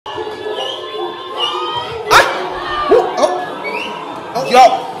Yo.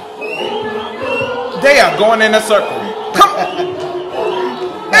 They are going in a circle. Come on.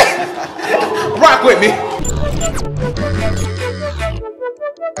 Rock with me.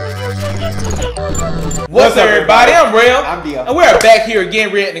 What's up, everybody? I'm Real. I'm Dio. And we're back here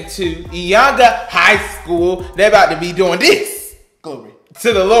again reacting to Nyanga High School. They're about to be doing this. Glory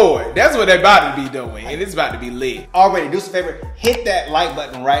to the Lord. That's what they're about to be doing. And it's about to be lit. Already, do us a favor. Hit that like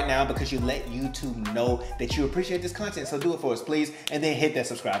button right now because you let YouTube know that you appreciate this content. So do it for us, please. And then hit that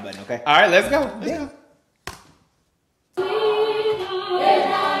subscribe button, okay? All right, let's go. Let's go.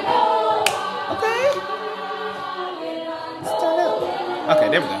 Okay,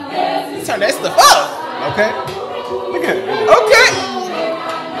 there we go. Let's turn that stuff up. Okay. Look at it. Okay.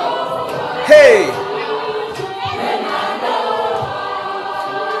 Hey.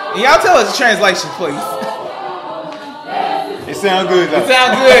 And y'all tell us the translation, please. It sounds good, though. It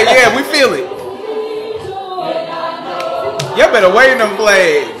sounds good. Yeah, we feel it. Y'all better wave them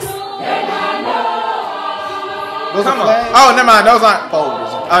flags. Those Come are flags? on. Oh, never mind. Those aren't folders.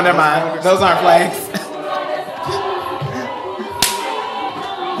 Oh, never mind. Those aren't flags.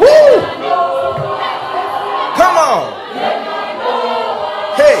 Woo! Come on.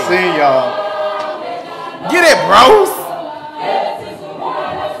 Hey. See y'all. Get it, bros.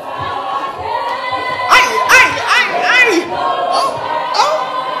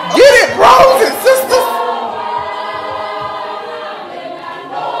 Get it, bros and sisters.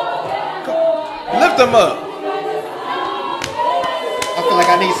 Lift them up. I feel like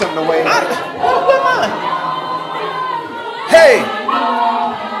I need something to wave. What am I? Hey.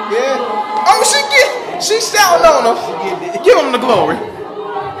 Yeah. Oh, she's shouting on them. Give them the glory.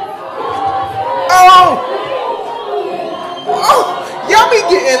 Oh. Oh, y'all be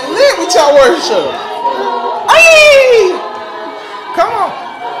getting lit with y'all worship. Hey. Come on.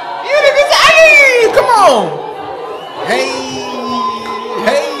 You niggas, hey, come on. Hey.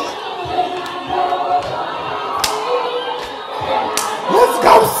 Hey. Let's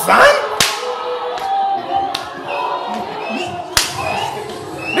go, son.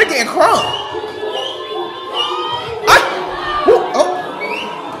 They're getting crunk.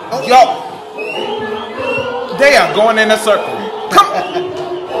 Yo. They are going in a circle. Come on.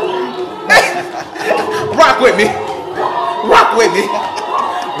 Rock with me. Rock with me.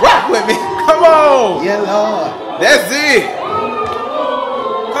 Rock with me. Come on. Yeah, Lord. That's it.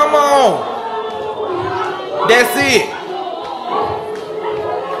 Come on. That's it.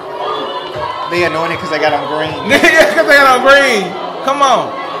 They anointed because I got on green. Yeah, because they got on green. Come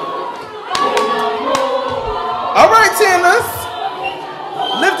on. All right, Tinners.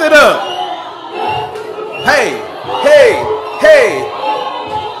 Lift it up. Hey, hey, hey.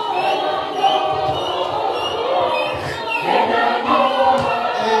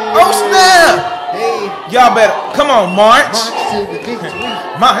 Oh, snap. Hey. Y'all better, come on, march. March to the victory.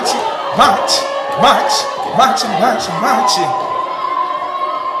 March, march, march, march, march, march.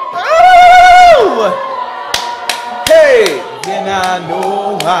 Oh! Hey, and I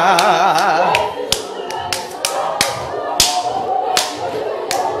know why.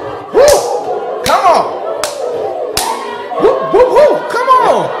 Woo! Come on. Woo, woo, woo. Come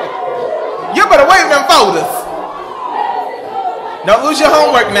on. You better wave them folders. Don't lose your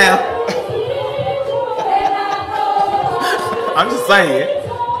homework now. I'm just saying.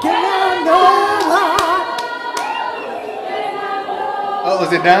 Oh,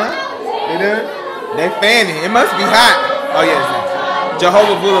 is it done? They done? They fanning. It must be hot. Oh, yes.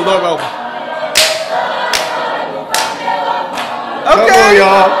 Jehovah Buddha, Lord over. Okay. Come on,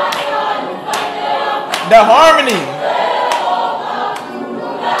 y'all. The harmony.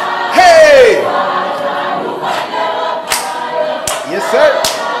 Hey. Yes, sir.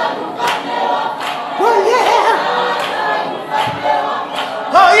 Oh, yeah.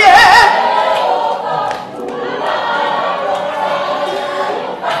 Oh, yeah.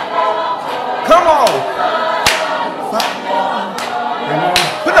 Come on.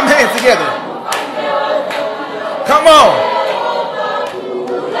 Put them hands together. Come on.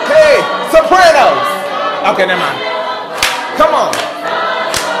 Hey, sopranos. Okay, never mind. Come on.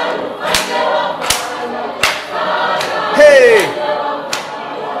 Hey.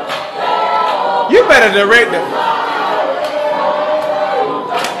 You better direct them.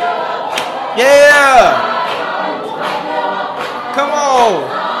 Yeah. Come on.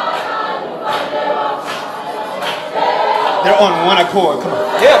 They're on one accord. Come on.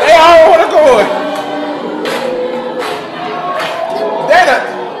 Yeah, they all want to go.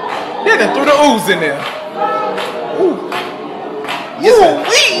 They done threw the ooze in there. Ooh. Yes, sir.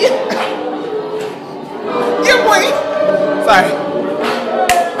 Wee. Yeah, boy. Sorry.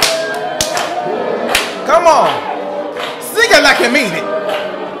 Come on. Sing it like you mean it.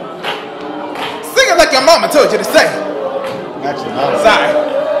 it like your mama told you to say. Not your mama. Sorry.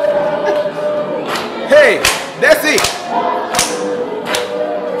 Hey, that's it.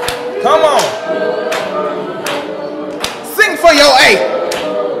 Come on. Sing for your A.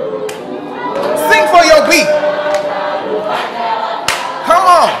 Sing for your B. Come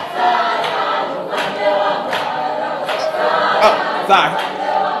on. Oh, sorry.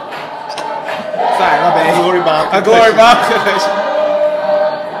 Sorry, my bad. Glory bomb. A glory bomb.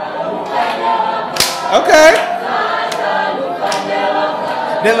 Okay.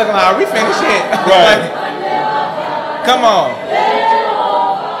 They're looking like, are we finished yet? Right. Come on.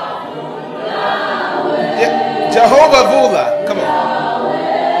 Jehovah Vula. Come on.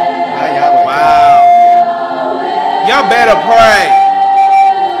 Yahweh. Wow. Y'all better pray.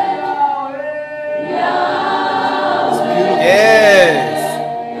 It's beautiful. Yes.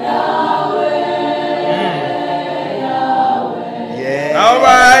 Yeah. All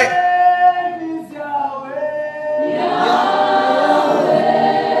right.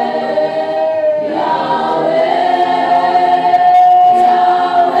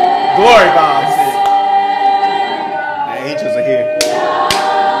 Glory bombs. The angels are here.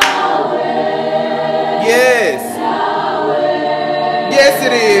 Yes. Yes,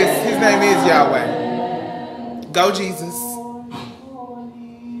 it is. His name is Yahweh. Go, Jesus.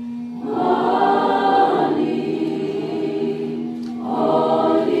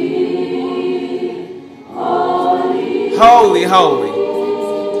 Holy, holy.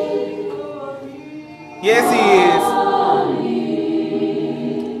 Yes, he is.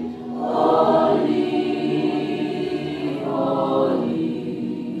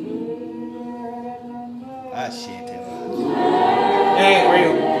 Ah, shit. Ain't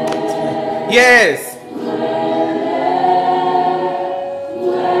real. Yes.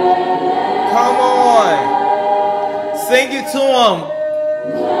 Come on. Sing it to him.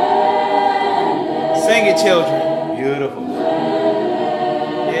 Sing it, children. Beautiful.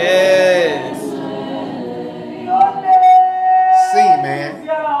 Yes. Sing, man.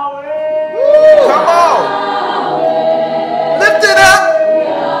 Come on. Lift it up.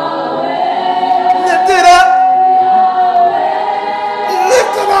 Lift it up.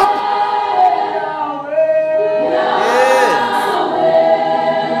 Lift it up. Yes.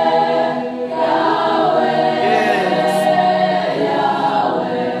 Yes.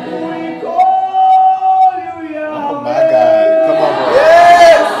 Oh my God. Come on, bro.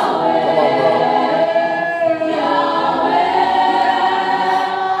 Yes. Come on, bro.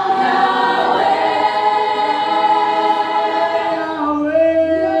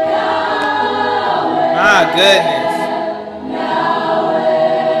 My goodness.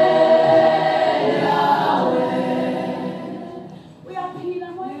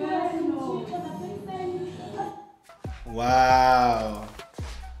 Wow.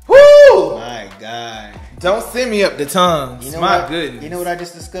 Woo! My God. Don't send me up the tongues. You know My what? goodness. You know what I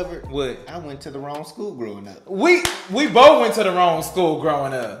just discovered? What? I went to the wrong school growing up. We both went to the wrong school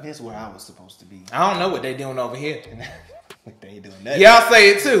growing up. This is where I was supposed to be. I don't know what they doing over here. They ain't doing nothing. Y'all say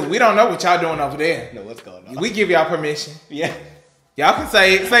it too. We don't know what y'all doing over there. Know what's going on. We give y'all permission. Yeah. Y'all can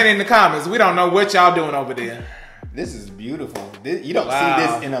say it in the comments. We don't know what y'all doing over there. This is beautiful. You don't Wow. see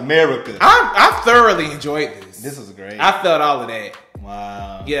this in America. I thoroughly enjoyed this. This was great. I felt all of that.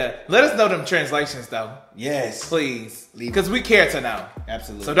 Wow. Yeah. Let us know them translations though. Yes. Please. Leave Because we care to know.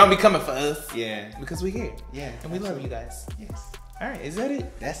 Absolutely. So don't be coming for us. Yeah. Because we care. Yeah. And we love you guys. Yes. All right. Is that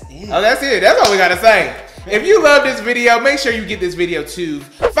it? That's it. Oh, that's it. That's all we got to say. If you love this video, make sure you get this video to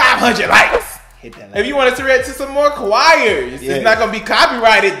 500 likes. Hit that like. If you want us to react to some more choirs, Yeah. it's not going to be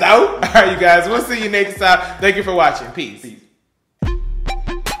copyrighted though. All right, you guys. We'll see you next time. Thank you for watching. Peace.